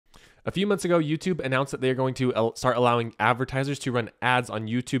A few months ago, YouTube announced that they are going to start allowing advertisers to run ads on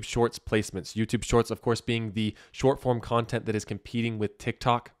YouTube Shorts placements. YouTube Shorts, of course, being the short form content that is competing with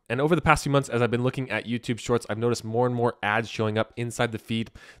TikTok. And over the past few months, as I've been looking at YouTube Shorts, I've noticed more and more ads showing up inside the feed.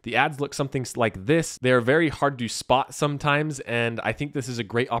 The ads look something like this. They're very hard to spot sometimes, and I think this is a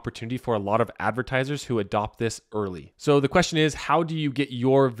great opportunity for a lot of advertisers who adopt this early. So the question is, how do you get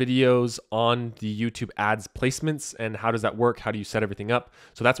your videos on the YouTube ads placements, and how does that work? How do you set everything up?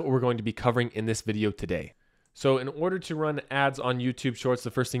 So that's what we're going to be covering in this video today. So in order to run ads on YouTube Shorts,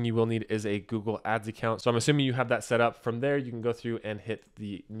 the first thing you will need is a Google Ads account. So I'm assuming you have that set up. From there, you can go through and hit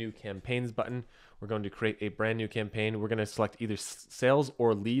the new campaigns button. We're going to create a brand new campaign. We're going to select either sales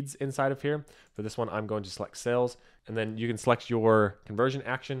or leads inside of here. For this one, I'm going to select sales, and then you can select your conversion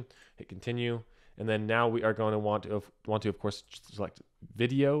action, hit continue. And then now we are going to want to of course select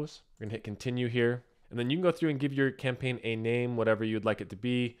videos. We're gonna hit continue here. And then you can go through and give your campaign a name, whatever you'd like it to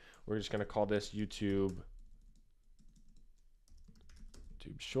be. We're just gonna call this YouTube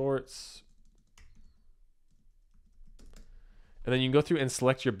Shorts. And then you can go through and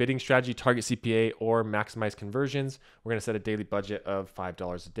select your bidding strategy, target CPA, or maximize conversions. We're going to set a daily budget of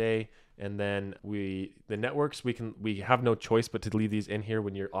 $5 a day. And then the networks, we have no choice but to leave these in here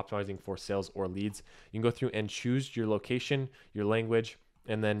when you're optimizing for sales or leads. You can go through and choose your location, your language,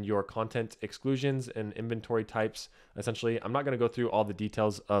 and then your content exclusions and inventory types. Essentially, I'm not going to go through all the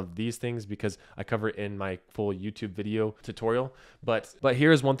details of these things because I cover it in my full YouTube video tutorial. But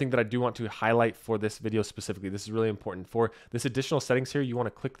here is one thing that I do want to highlight for this video specifically. This is really important. For this additional settings here, you want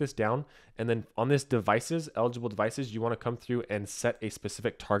to click this down, and then on this devices, eligible devices, you want to come through and set a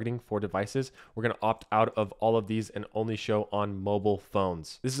specific targeting for devices. We're going to opt out of all of these and only show on mobile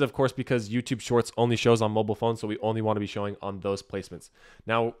phones. This is of course because YouTube Shorts only shows on mobile phones, so we only want to be showing on those placements.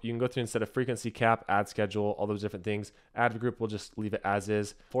 Now you can go through and set a frequency cap, ad schedule, all those different things. Ad group, we'll just leave it as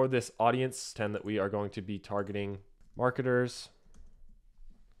is. For this audience 10 that we are going to be targeting marketers,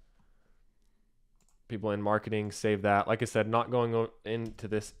 people in marketing, save that. Like I said, not going into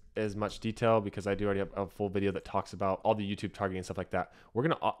this as much detail because I do already have a full video that talks about all the YouTube targeting and stuff like that. We're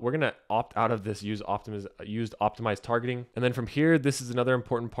gonna opt out of this used optimized targeting. And then from here, this is another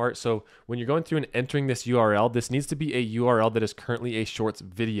important part. So when you're going through and entering this URL, this needs to be a URL that is currently a Shorts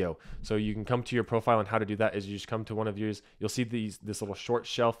video. So you can come to your profile, and how to do that is you just come to one of yours. You'll see this little short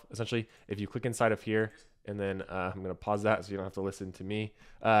shelf. Essentially, if you click inside of here, and then I'm going to pause that so you don't have to listen to me.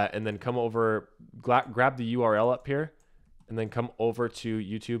 And then come over, grab the URL up here, and then come over to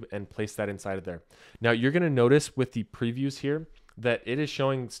YouTube and place that inside of there. Now you're going to notice with the previews here that it is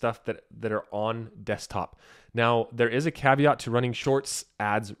showing stuff that are on desktop. Now, there is a caveat to running Shorts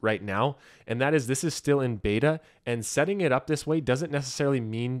ads right now, and that is this is still in beta, and setting it up this way doesn't necessarily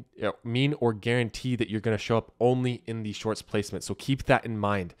mean or guarantee that you're going to show up only in the Shorts placement. So keep that in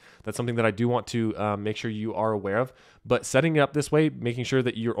mind. That's something that I do want to make sure you are aware of. But setting it up this way, making sure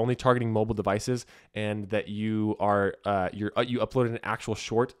that you're only targeting mobile devices and that you are you uploaded an actual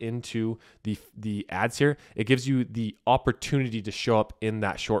short into the ads here, it gives you the opportunity to show up in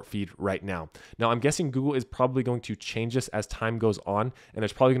that short feed right now. Now, I'm guessing Google is probably going to change this as time goes on, and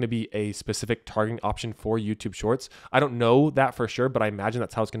there's probably going to be a specific targeting option for YouTube Shorts. I don't know that for sure, but I imagine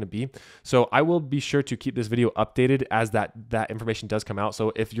that's how it's going to be. So I will be sure to keep this video updated as that information does come out.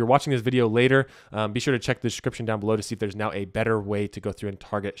 So if you're watching this video later, be sure to check the description down below to see if there's now a better way to go through and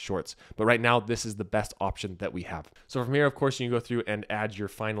target Shorts. But right now, this is the best option that we have. So from here, of course, you can go through and add your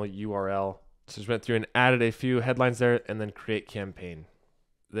final URL. So just went through and added a few headlines there, and then create campaign.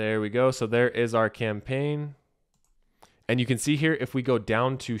 There we go. So there is our campaign. And you can see here, if we go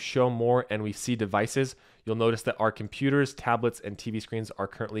down to show more and we see devices, you'll notice that our computers, tablets, and TV screens are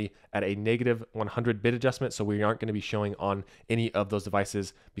currently at a negative 100 bit adjustment. So we aren't going to be showing on any of those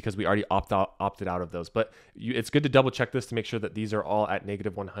devices because we already opted out of those. But it's good to double check this to make sure that these are all at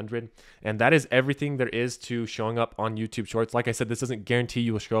negative 100. And that is everything there is to showing up on YouTube Shorts. Like I said, this doesn't guarantee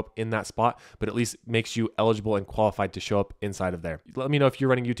you will show up in that spot, but at least makes you eligible and qualified to show up inside of there. Let me know if you're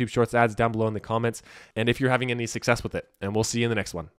running YouTube Shorts ads down below in the comments and if you're having any success with it. And we'll see you in the next one.